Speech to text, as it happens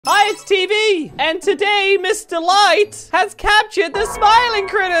Hi, it's TeeVee, and today Mr. Light has captured the smiling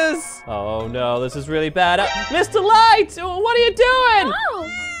critters. Oh no, this is really bad. Mr. Light, what are you doing?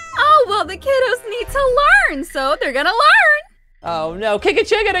 Oh, well, the kiddos need to learn, so they're gonna learn. Oh no, Kick a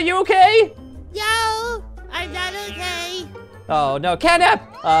Chicken, are you okay? Yo, I'm not okay. Oh no, Catnap.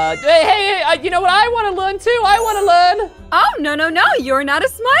 Hey, you know what? I want to learn too. I want to learn. Oh, no, you're not a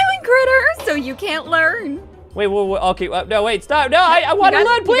smiling critter, so you can't learn. Wait, okay, no, wait, stop. No, I want to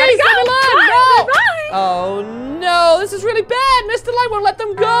learn, please, let me learn. Bye, No. bye. Oh no, this is really bad. Mr. Light won't let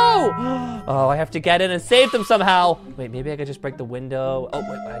them go. Oh, I have to get in and save them somehow. Wait, maybe I could just break the window. Oh,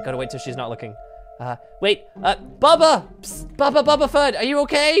 wait, I gotta wait till she's not looking. Wait, Bubba. Psst, Bubba Fudd, are you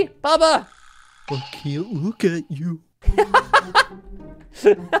okay? Bubba. I can't look at you.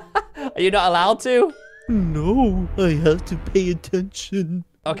 Are you not allowed to? No, I have to pay attention.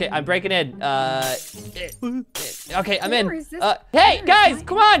 Okay, I'm breaking in. Okay, I'm in. Where is this? Hey, guys,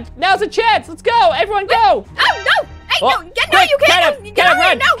 come on. Now's a chance. Let's go. Everyone go. Oh, no. Hey, Oh, no, you can't. Get him,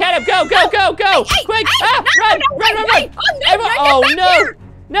 run. Get him, go. Hey, Quick. hey, Run. hey, Oh, get back here.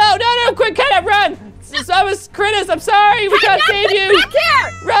 No. Quick, get him, run. I was critters. I'm sorry. We can't save you. Back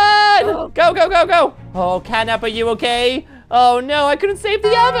here. Run. Go. Oh, Catnap, are you okay? Oh no, I couldn't save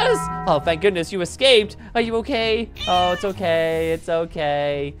the others. Oh, thank goodness you escaped. Are you okay? Oh, it's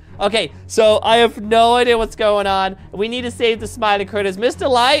okay. Okay, so I have no idea what's going on. We need to save the smiling critters. Mr.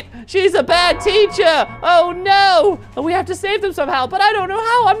 Light, she's a bad teacher. Oh no, we have to save them somehow, but I don't know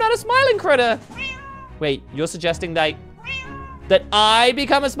how. I'm not a smiling critter. Wait, you're suggesting that I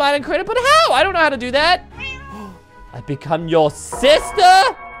become a smiling critter? But how? I don't know how to do that. I become your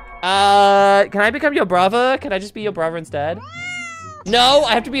sister? Can I become your brother? Can I just be your brother instead? No,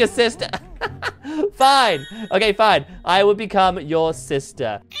 I have to be a sister. Fine. Okay, fine. I will become your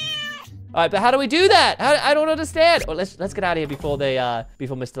sister. All right, but how do we do that? I don't understand. Oh, let's get out of here before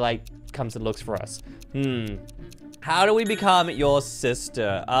Mr. Light comes and looks for us. How do we become your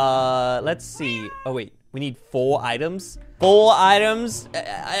sister? Let's see. Oh wait, we need 4 items. 4 items,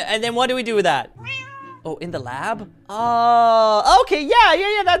 and then what do we do with that? Oh, in the lab? Okay,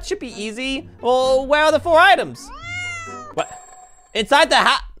 yeah, that should be easy. Well, where are the 4 items? What? Inside the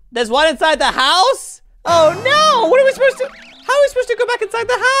house? There's one inside the house? Oh no, what are we supposed to, how are we supposed to go back inside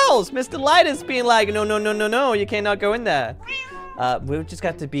the house? Mr. Light is being like, no, you cannot go in there. We've just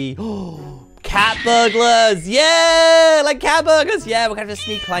got to be, cat burglars, yeah, like cat burglars, yeah, we're gonna have to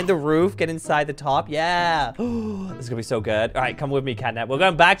sneak, climb the roof, get inside the top, yeah. This is gonna be so good. All right, come with me, Catnap. We're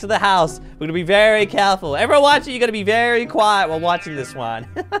going back to the house. We're gonna be very careful. Everyone watching, you're gonna be very quiet while watching this one.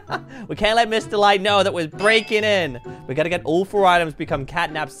 We can't let Mr. Light know that we're breaking in. We gotta get all 4 items, become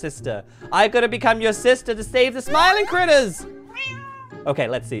Catnap Sister. I gotta become your sister to save the smiling critters. Okay,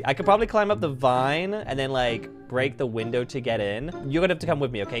 let's see. I could probably climb up the vine and then like break the window to get in. You're gonna have to come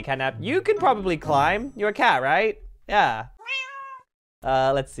with me, okay, Catnap? You can probably climb. You're a cat, right? Yeah.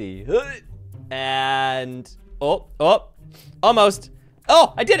 Let's see. And almost.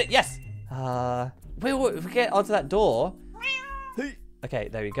 Oh, I did it. Yes. Wait, if we get onto that door. Okay,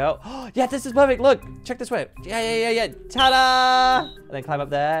 there we go. Yeah, this is perfect. Look, check this way. Yeah. Ta-da! And then climb up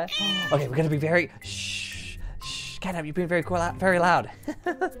there. Okay, we're gonna be very Catnap, you've been very loud.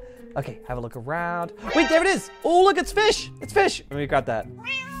 Okay, have a look around. Wait, there it is. Oh, look, it's fish. It's fish. Let me grab that.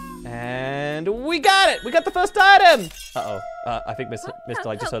 And we got it. We got the first item. Uh-oh. I think Mr.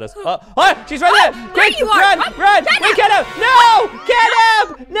 Light just heard us. Oh, she's right there. Quick, run. Wait, Catnap. No,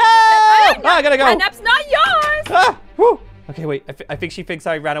 Catnap. No. I gotta go. Catnap's not yours. Okay, wait. I think she thinks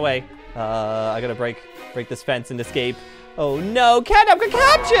I ran away. I gotta break this fence and escape. Oh no, Catnap got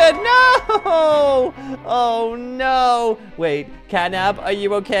captured! No! Oh no! Wait, Catnap, are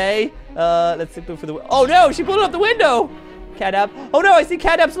you okay? Let's see for the. Oh no, she pulled it up the window. Catnap. Oh no, I see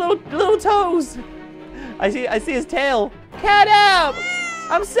Catnap's little toes. I see his tail. Catnap!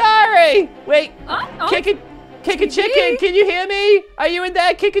 I'm sorry. Wait. Kick a chicken. Can you hear me? Are you in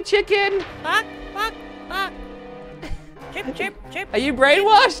there? Kick a chicken. Bark. Chip. Are you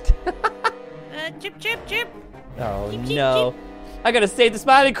brainwashed? Chip. Oh no. I gotta save the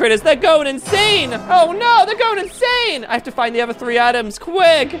smiling critters. They're going insane. Oh no, they're going insane. I have to find the other 3 items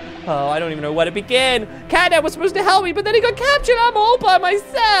quick. Oh, I don't even know where to begin. Catnap was supposed to help me, but then he got captured. I'm all by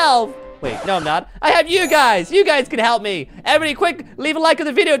myself. Wait, no, I'm not. I have you guys. You guys can help me. Everybody quick, leave a like on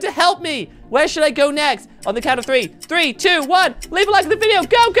the video to help me. Where should I go next? On the count of 3. 3, 2, 1. Leave a like on the video.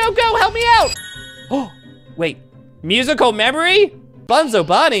 Go. Help me out. Oh, wait. Musical memory? Bunzo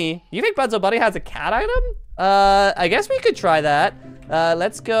Bunny? You think Bunzo Bunny has a cat item? I guess we could try that.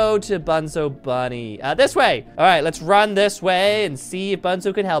 Let's go to Bunzo Bunny. This way. All right, let's run this way and see if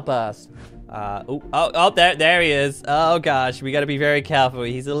Bunzo can help us. There he is. Oh gosh, we gotta be very careful.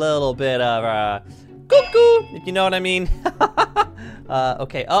 He's a little bit of cuckoo, if you know what I mean.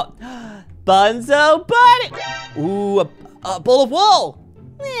 Okay. Oh, Bunzo Bunny. Ooh, a bowl of wool.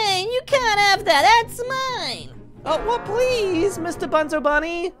 Hey, you can't have that. That's mine. Oh, well, please, Mr. Bunzo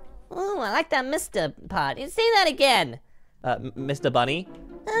Bunny. Oh, I like that Mr. part. You say that again. Mr. Bunny.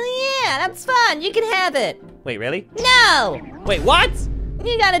 Oh yeah, that's fun. You can have it. Wait, really? No. Wait, what?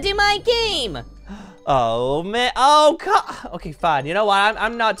 You gotta do my game. Oh man! Oh God! Okay, fine. You know what?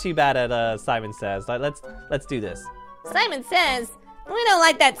 I'm not too bad at Simon Says. Like, let's do this. Simon Says we don't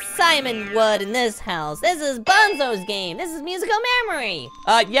like that Simon Wood in this house. This is Bunzo's game. This is musical memory.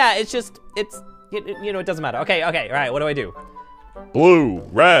 Yeah. It's you know, it doesn't matter. Okay. All right. What do I do? Blue,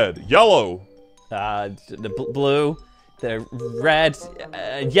 red, yellow. The blue, the red,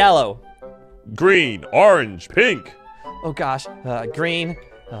 yellow. Green, orange, pink. Oh gosh. Green,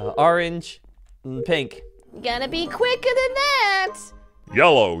 orange, pink. You gotta be quicker than that.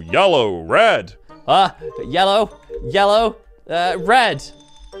 Yellow, yellow, red. Yellow, red.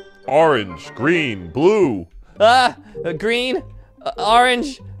 Orange, green, blue. Green,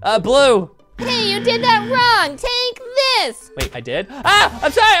 orange, blue. Hey, you did that wrong. Take this. Wait, I did?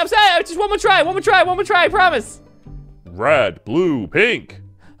 I'm sorry. Just one more try, I promise. Red, blue, pink.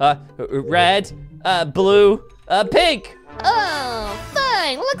 Red, blue, pink. Oh,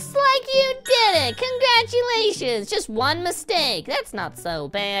 fine. Looks like you did it. Congratulations. Just one mistake. That's not so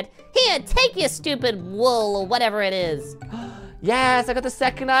bad. Here, take your stupid wool or whatever it is. Yes, I got the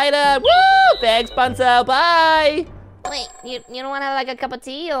second item. Woo! Thanks, Bunzo. Bye. Wait, you don't want to have like a cup of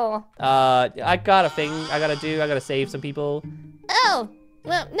tea or? I got a thing I gotta do. I gotta save some people. Oh,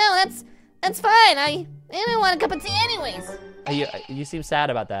 well, no, that's fine. I don't want a cup of tea anyways. You seem sad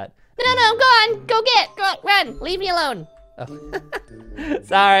about that. No, go on. Go on, run. Leave me alone. Oh.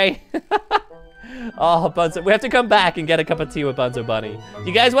 Sorry. Oh, Bunzo, we have to come back and get a cup of tea with Bunzo Bunny.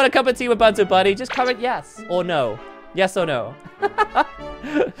 You guys want a cup of tea with Bunzo Bunny? Just comment yes or no. Yes or no.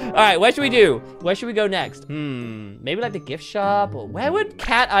 All right, what should we do? Where should we go next? Maybe like the gift shop, or where would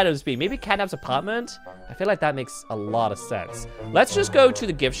cat items be? Maybe Catnap's apartment? I feel like that makes a lot of sense. Let's just go to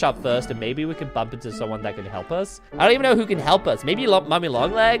the gift shop first, and maybe we can bump into someone that can help us. I don't even know who can help us. Maybe Mommy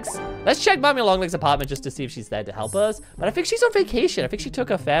Longlegs? Let's check Mommy Longlegs' apartment just to see if she's there to help us. But I think she's on vacation. I think she took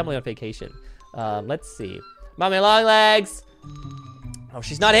her family on vacation. Let's see. Mommy Longlegs! Oh,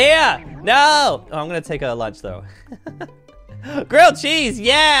 she's not here! No! Oh, I'm gonna take her lunch, though. Grilled cheese!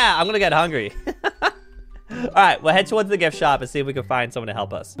 Yeah! I'm gonna get hungry. Alright, we'll head towards the gift shop and see if we can find someone to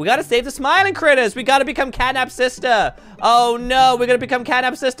help us. We gotta save the smiling critters! We gotta become Catnap Sister! Oh no, we're gonna become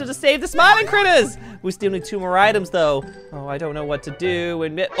Catnap Sister to save the smiling critters! We still need 2 more items, though. Oh, I don't know what to do.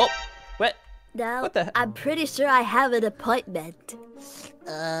 Oh, what? No, What the? I'm pretty sure I have an appointment.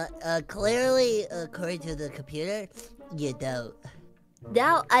 Clearly, according to the computer, you don't.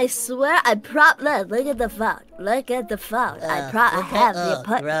 No, I swear look at the phone. Look at the phone. I have the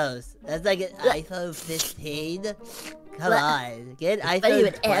appointment. Gross. That's like an iPhone 15. Come What? on, get an iPhone Are you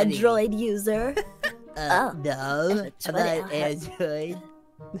an 20. Android user? No, I'm not an Android.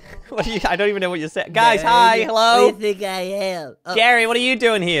 What are you? I don't even know what you're saying. Guys, Gary, hi, hello? What do you think I am? Oh, Gary, what are you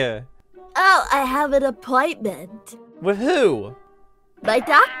doing here? Oh, I have an appointment. With who? My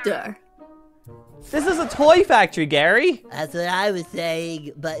doctor. This is a toy factory, Gary. that's what I was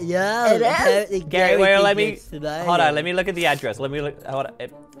saying, but no. It is. apparently Gary, wait, thinks let me. it's smarter. Hold on, let me look at the address. Let me look. Hold on.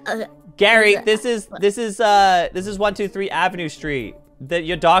 Uh, Gary, okay. this is 123 Avenue Street.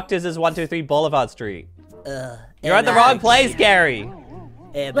 Your doctor's is 123 Boulevard Street. You're at the wrong place, Gary.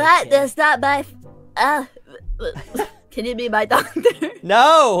 But that's not my. Can you be my doctor?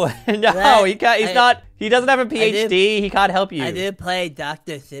 No, no, What? he can't. He's not. He doesn't have a PhD. He can't help you. I did play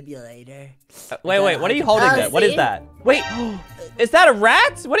Dr. Simulator. Wait, what are you holding Oh, there? What is see? that? Wait, is that a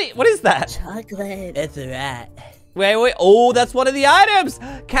rat? What is that? Chocolate. It's a rat. Wait. Oh, that's one of the items.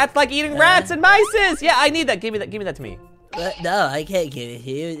 Cats like eating rats and mice. Yeah, I need that. Give me that to me. But no, I can't give it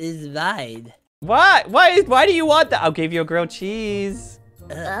to you. It's mine. Why? Why do you want that? I'll give you a grilled cheese.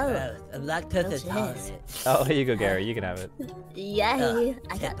 Gross. I'm lactose cheese. intolerant. Oh, here you go, Gary. You can have it. Yay.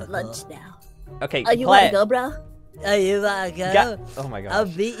 I got typical. lunch now. Okay, Oh, you play. wanna go, bro? Oh, you wanna go? Oh my I'll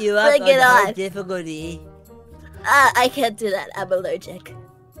gosh. beat you up Bring on it hard on. difficulty. I can't do that. I'm allergic.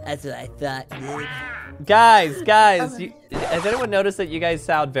 That's what I thought, dude. Guys, has anyone noticed that you guys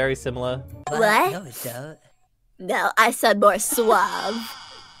sound very similar? What? No, it don't. No, I sound more suave.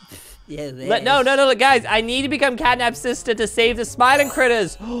 Yeah, man. No, guys, I need to become Catnap Sister to save the smiling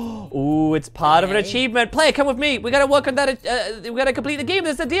critters. Ooh, it's part of an Okay. achievement. Play, come with me. We gotta work on that. We gotta complete the game.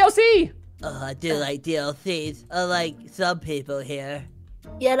 There's a DLC. Oh, I do like DLCs. Unlike some people here.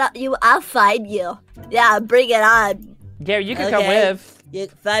 I'll find you. Yeah, bring it on. Gary, you can come with. You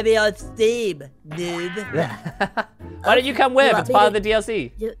can find me on Steam, noob. Why don't you come with? It's part of the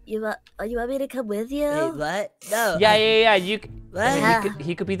DLC. You want me to come with you? Wait, what? No. Yeah. What?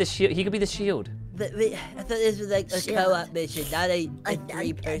 He could be the shield. He could be the shield. But wait, I thought this was like a co-op mission, not a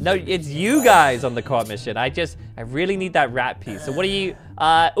 3-person. No, it's you guys on the co-op mission. I really need that rat piece. So what do you?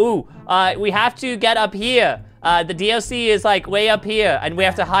 We have to get up here. The DLC is like way up here, and we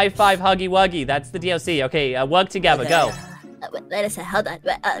have to high five Huggy Wuggy. That's the DLC. Okay, work together. Go. Wait a second, hold on.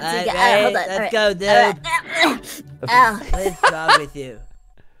 Hold on. Let's go, dude. What is wrong with you?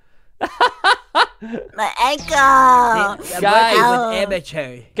 My ankle. Guys, with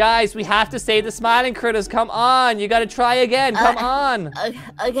amateur. Guys, we have to save the smiling critters. Come on, you gotta try again. Come on.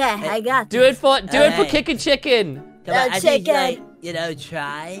 Okay, I got Do it for kicking chicken. Come on, I think, chicken. like,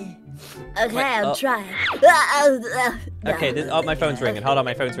 try. Okay, I'm trying. Okay, my phone's ringing. Hold on,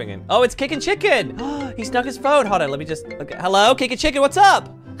 my phone's ringing. Oh, it's Kickin' Chicken. He snuck his phone. Hold on, let me just. Okay. Hello, Kickin' Chicken. What's up?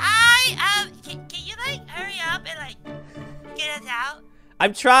 Can you like hurry up and like get us out?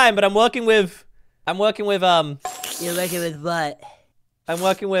 I'm trying, but I'm working with. You're working with what? I'm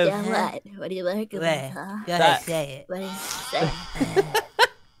working with. Yeah, what? What are you working with, huh? Go ahead, say it. What are you saying?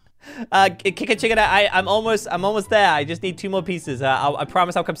 Kickin' Chicken. I'm almost there. I just need 2 more pieces. I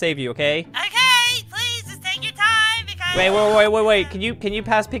promise I'll come save you. Okay? Okay, please just take your time because. Wait. Can you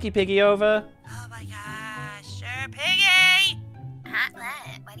pass Picky Piggy over? Oh my gosh, sure, Piggy. Huh?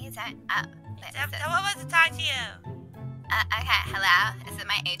 What do you say? Someone wants to talk to you. Okay, hello. Is it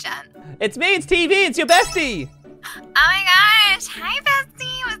my agent? It's me. It's TeeVee. It's your bestie. Oh my gosh! Hi,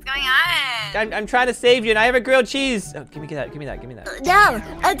 bestie. What's going on? I'm trying to save you, and I have a grilled cheese. Oh, give me that. No,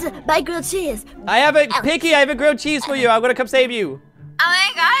 it's my grilled cheese. I have a Picky. I have a grilled cheese for you. I'm gonna come save you. Oh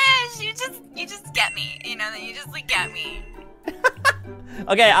my gosh! You just get me. You know that you just like get me.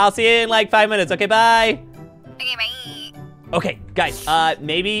 Okay, I'll see you in like 5 minutes. Okay, bye. Okay, bye. Okay, guys.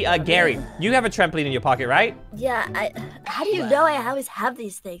 Maybe Gary, you have a trampoline in your pocket, right? Yeah, how do you know I always have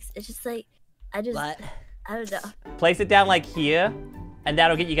these things? It's just like, I don't know. Place it down like here, and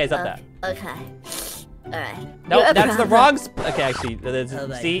that'll get you guys up there. Okay. All right. No, that's the wrong Okay, actually,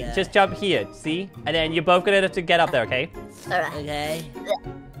 see, God. just jump here, see? And then you're both gonna have to get up there, okay? All right. Okay.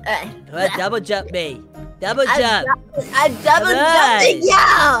 All right. Come on, double jump me. Double jump. I'm double jumping you.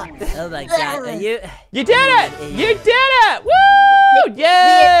 Oh my god, are you? You did it! You did it! Woo!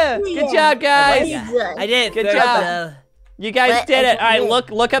 Yeah! Good job, guys. I did. Good first, job. though. You guys did it. All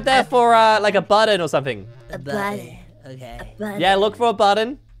right, look up there for like a button or something. A button. Okay. Yeah, look for a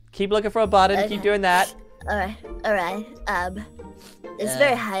button. Keep looking for a button. Okay. Keep doing that. All right. It's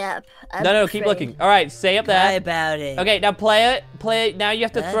very high up. No, keep looking. All right, stay up Cry there. about it. Okay, now play it. Now you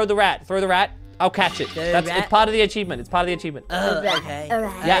have to throw the rat. Throw the rat. I'll catch it. It's part of the achievement. Oh, All okay.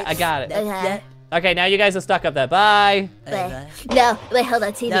 right. Yeah, I got it. Okay. Okay, now you guys are stuck up there. Bye. Wait, hold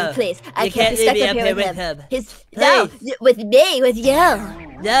on, TeeVee, No, please. I you can't can't be stuck leave me up up here with here him. with him. With me, with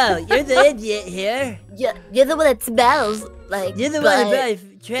you. No, you're the idiot here. You're the one that smells like. You're the blood. one that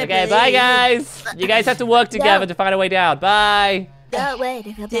Okay, bye, guys. You guys have to work together to find a way down. Bye. No, wait,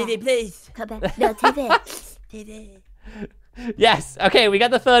 come back. TeeVee, please. Come back. No, TeeVee. TeeVee. Yes. Okay, we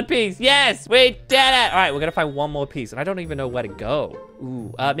got the 3rd piece. Yes, we did it. All right, we're gonna find 1 more piece, and I don't even know where to go.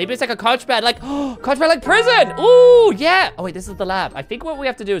 Ooh, maybe it's like a couch bed, like couch bed, like prison. Ooh, yeah. Oh wait, this is the lab. I think what we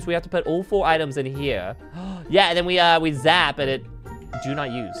have to do is we have to put all 4 items in here. Yeah, and then we zap, and it do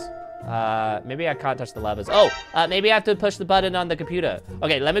not use. Maybe I can't touch the levers. Oh, maybe I have to push the button on the computer.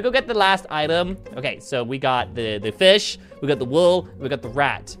 Okay, let me go get the last item. Okay, so we got the fish, we got the wool, we got the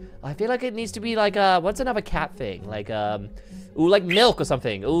rat. I feel like it needs to be like, what's another cat thing? Like, ooh, like milk or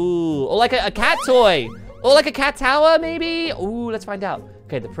something. Ooh, or like a cat toy. Or like a cat tower, maybe? Ooh, let's find out.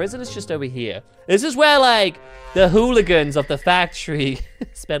 Okay, the prison is just over here. This is where, like, the hooligans of the factory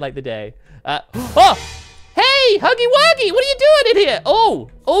spend, like, the day. Oh! Hey, Huggy Wuggy, what are you doing in here? Oh,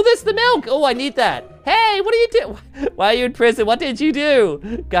 this is the milk. Oh, I need that. Hey, what are you doing? Why are you in prison? What did you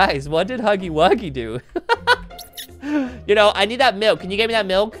do? Guys, what did Huggy Wuggy do? You know, I need that milk. Can you give me that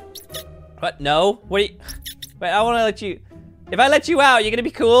milk? What? No? What are you? Wait, I want to let you. If I let you out, you're gonna be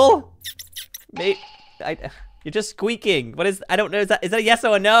cool? Maybe. You're just squeaking. What is? I don't know. Is that a yes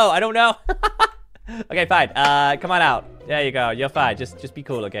or a no? I don't know. Okay, fine. Come on out. There you go. You're fine. Just be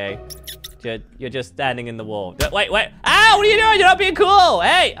cool, okay? You're just standing in the wall. Wait. Ow! What are you doing? You're not being cool.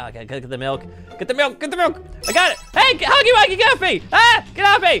 Hey. Okay, get the milk. Get the milk. I got it. Hey, Huggy Wuggy, get off me. Ah, get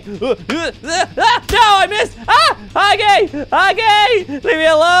off me. No, I missed. Ah, Huggy. Leave me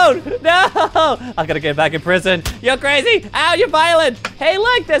alone. down! No! I'm gonna get back in prison. You're crazy! Ow, you're violent! Hey,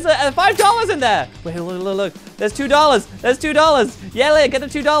 look, there's a $5 in there. Wait, look. There's $2. There's $2. Yeah, Leah, get the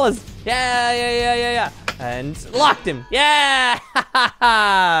 $2. Yeah. And locked him. Yeah!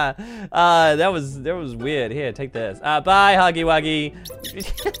 that was weird. Here, take this. Bye, Huggy Wuggy.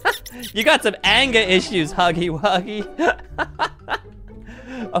 You got some anger issues, Huggy Wuggy.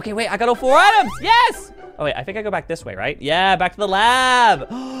 Okay, wait, I got all 4 items. Yes! Oh, wait, I think I go back this way, right? Yeah, back to the lab.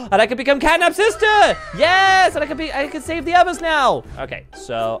 And I can become Catnap Sister. Yes, and I can save the others now. Okay,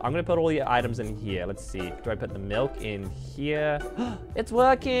 so I'm gonna put all the items in here. Let's see. Do I put the milk in here? It's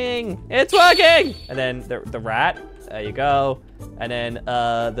working. It's working. And then the rat. There you go. And then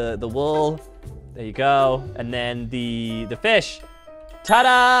the wool. There you go. And then the fish.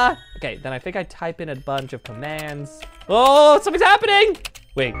 Ta-da! Okay, then I think I type in a bunch of commands. Oh, something's happening!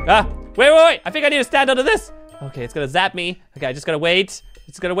 Wait, wait. I think I need to stand under this. Okay, it's gonna zap me. Okay, I just gotta wait.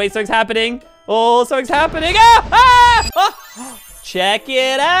 It's gonna wait, something's happening. Oh, something's happening. Oh! Check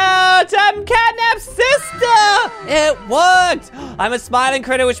it out, I'm Catnap Sister! It worked! I'm a smiling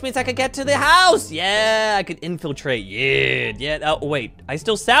critter, which means I can get to the house. Yeah, I could infiltrate. Yeah. Oh, wait, I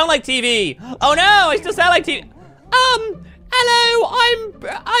still sound like TeeVee. Oh no, I still sound like TeeVee. Hello,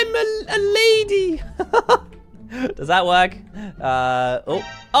 I'm a lady. Does that work?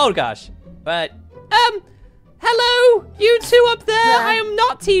 Oh gosh. But, hello, you two up there. I am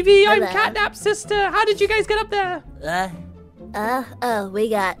not TeeVee, I'm Catnap Sister. How did you guys get up there? We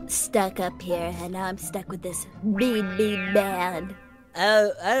got stuck up here, and now I'm stuck with this mean man.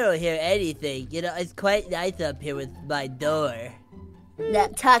 Oh, I don't hear anything. You know, it's quite nice up here with my door. Now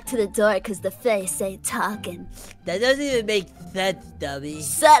talk to the door, cause the face ain't talking. That doesn't even make sense, dummy.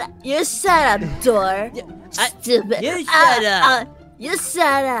 Shut up! You shut up, door. Stupid. You shut up. You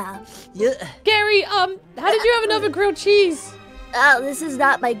shut up. Gary, how did you have another grilled cheese? Oh, this is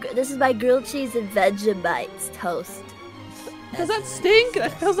my grilled cheese and Vegemite toast. Does that stink?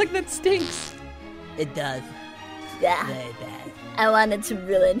 That feels like that stinks. It does. Yeah. Very bad. I wanted to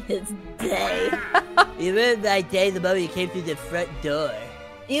ruin his day. You ruined my day the moment you came through the front door.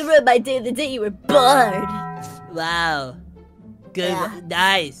 You ruined my day the day you were born. Wow. Good. Yeah.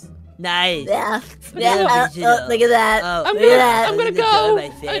 Nice. Yeah. Look at that. I'm gonna go.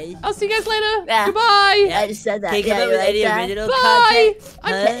 I'll see you guys later. Yeah. Goodbye. Yeah, I just said that. Can you come up with any original Bye.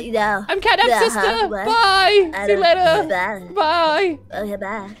 content? I'm Catnap Sister. Bye. See you later. Bye. Okay,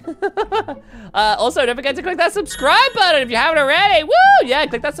 bye. Also, don't forget to click that subscribe button if you haven't already. Woo! Yeah,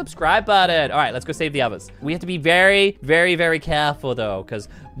 click that subscribe button. All right, let's go save the others. We have to be very, very, very careful, though, because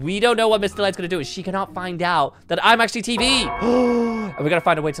we don't know what Mr. Light's gonna do. She cannot find out that I'm actually TeeVee. And we gotta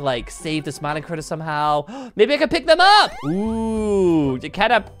find a way to, like, save the smiling critter somehow. Maybe I can pick them up. Ooh, the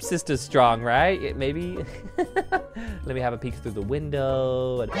Catnap Sister's strong, right? Maybe. Let me have a peek through the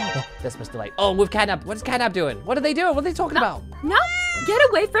window. And, that's Mr. Light. Oh, with Catnap. What is Catnap doing? What are they doing? What are they talking about? No, get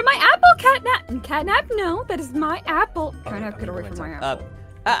away from my apple, Catnap. And Catnap, no, that is my apple. Catnap, get away from my apple.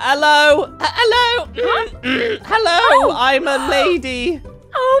 Hello. Hello. I'm a lady.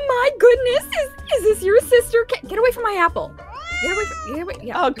 Oh my goodness, is this your sister? Get away from my apple. Get away.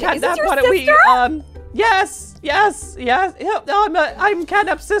 Yeah. Oh, Catnap, why don't we, yes. Yeah, I'm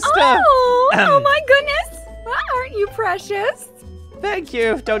Catnap Sister. Oh my goodness. Well, aren't you precious? Thank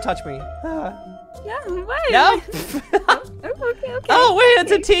you. Don't touch me. Yeah, wait. No. Okay. Oh, we're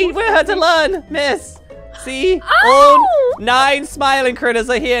here to learn, miss. See? Oh! All 9 smiling critters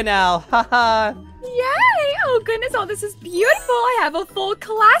are here now. Haha. Yay! Oh goodness, oh this is beautiful. I have a full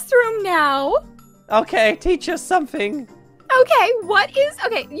classroom now. Okay, teach us something. Okay,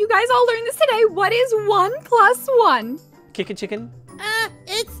 you guys all learned this today. What is 1 plus 1? Chicken.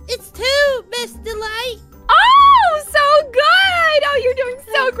 It's 2, Mr. Light. Oh, so good! Oh, you're doing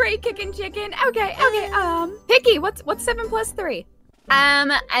so great, Kickin' Chicken. Okay. Picky, what's 7 plus 3?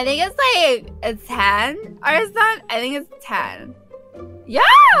 I think it's like a 10 or something. I think it's 10. Yeah,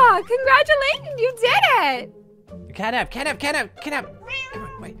 congratulations, you did it. Catnap.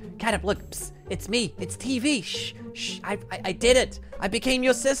 Wait, Catnap, look, psst, it's me, it's TeeVee. Shh, I did it. I became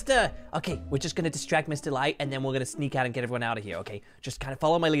your sister. Okay, we're just gonna distract Mr. Light and then we're gonna sneak out and get everyone out of here, okay? Just kind of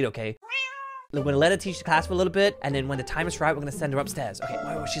follow my lead, okay? We're gonna let her teach the class for a little bit, and then when the time is right, we're gonna send her upstairs. Okay,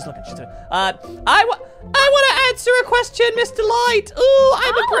 she's looking. I want to answer a question, Mr. Light. Ooh,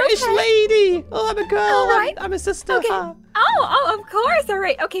 I'm a British lady. Oh, I'm a girl. All right. I'm a sister. Okay. Oh, of course. All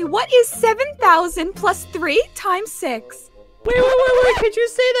right. Okay, what is 7,000 plus 3 times 6? Wait. Could you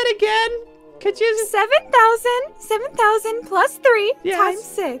say that again? Could you? 7,000 plus 3 times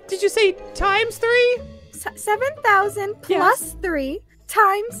 6. Did you say times 3? 7,000 plus 3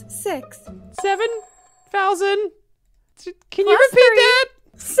 times 6. 7,000. Can you repeat that?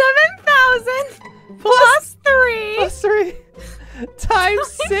 7,000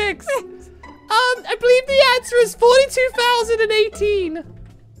 14.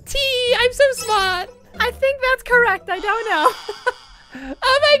 T, I'm so smart. I think that's correct. I don't know.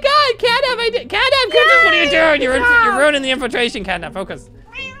 Oh my God, Catnap! Catnap, goodness, what are you doing? You're ruining the infiltration, Catnap. Focus.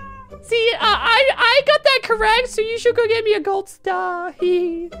 See, I got that correct, so you should go get me a gold star.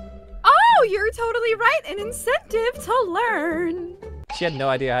 Oh, you're totally right. An incentive to learn. She had no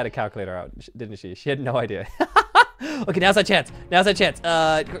idea I had a calculator out, didn't she? She had no idea. Okay, now's our chance. Now's our chance.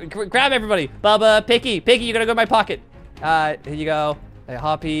 Grab everybody. Bubba, Picky, you're gonna go in my pocket. Here you go. Hey,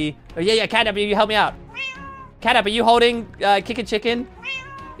 Hoppy. Oh yeah, Catnap, you help me out. Catnap, are you holding Kickin' Chicken?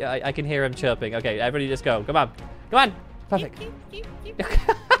 Yeah, I can hear him chirping. Okay, everybody just go. Come on. Perfect.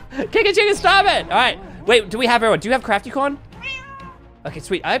 Kickin' Chicken, stop it. All right. Wait, do we have everyone? Do you have Crafty Corn? Okay,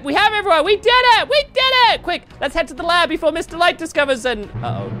 sweet. We have everyone. We did it. Quick, let's head to the lab before Mr. Light discovers and...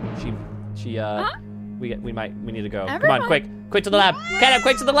 Uh-oh, we need to go. Everyone. Come on, quick to the lab. Catnap,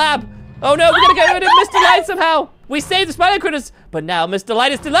 quick to the lab. Oh no, we gotta get rid of Mr. Light somehow. We saved the spider critters, but now Mr.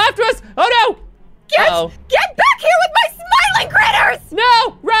 Light is still after us. Oh no. Get back here with my smiling critters!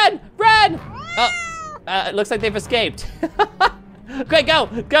 No, run. It looks like they've escaped. Quick, go.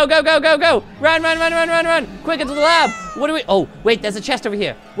 Run. Quick, into the lab. What do we, oh, wait, there's a chest over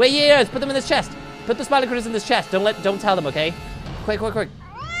here. Wait, yes, put them in this chest. Put the spider critters in this chest. Don't tell them, okay? Quick.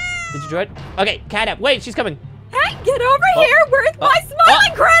 Did you do it? Okay, Catnap, wait, she's coming. Hey, get over here! Where's my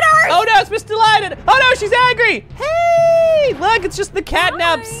smiling critters? Oh no, it's Miss Delighted! Oh no, she's angry! Hey! Look, it's just the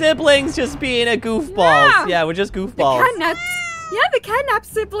Catnap siblings just being a goofballs. Yeah, we're just goofballs. The Catnap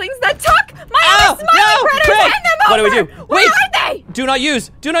siblings that took my other smiling critters! Hand them over! What do we do? Where are they? Do not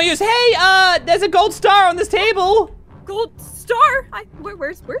use! Hey, there's a gold star on this table! Gold star?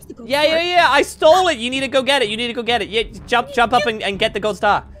 Where's the gold star? Yeah, I stole it! You need to go get it, Yeah, jump up and get the gold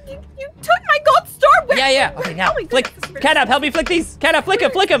star. You took my gold star? Yeah. Okay, now, flick. Catnap, help me flick these. Catnap,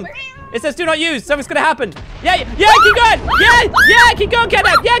 flick him. It says do not use. Something's gonna happen. Yeah, keep going. Yeah, keep going,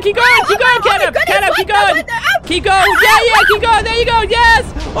 Catnap. Yeah, keep going, Catnap. Catnap, keep going. Keep going. Yeah, keep going. There you go. Yes.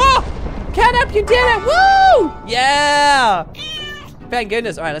 Oh, Catnap, you did it. Woo! Yeah. Thank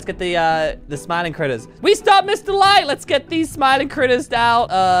goodness. All right, let's get the smiling critters. We stopped Mr. Light. Let's get these smiling critters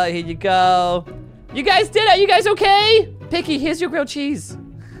out. Here you go. You guys did it. You guys okay? Picky, here's your grilled cheese.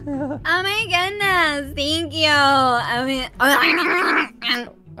 Oh my goodness, thank you.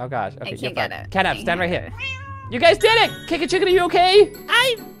 Oh gosh, okay, I can't get it. Catnap, stand right here. You guys did it! Kickin' Chicken, are you okay?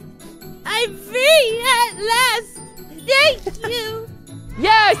 I'm free at last. Thank you.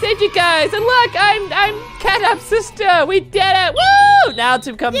 Yeah, I saved you guys, and look, I'm Catnap Sister. We did it! Woo! Now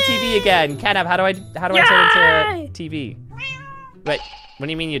to become TeeVee again. Catnap, how do I turn into TeeVee? Wait, what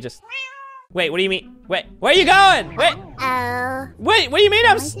do you mean you just? Wait, what do you mean? Wait, where are you going? Wait, what do you mean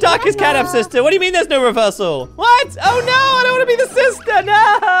I'm stuck as Catnap Sister? What do you mean there's no reversal? What? Oh no, I don't want to be the sister,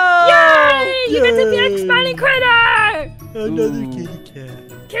 no! Yay! You get to be a smiling critter! Another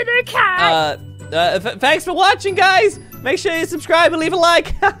Kitty cat! Thanks for watching, guys! Make sure you subscribe and leave a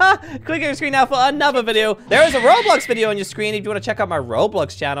like. Click on your screen now for another video. There is a Roblox video on your screen if you want to check out my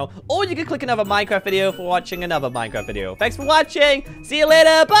Roblox channel, or you can click another Minecraft video for watching another Minecraft video. Thanks for watching. See you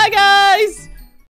later. Bye, guys.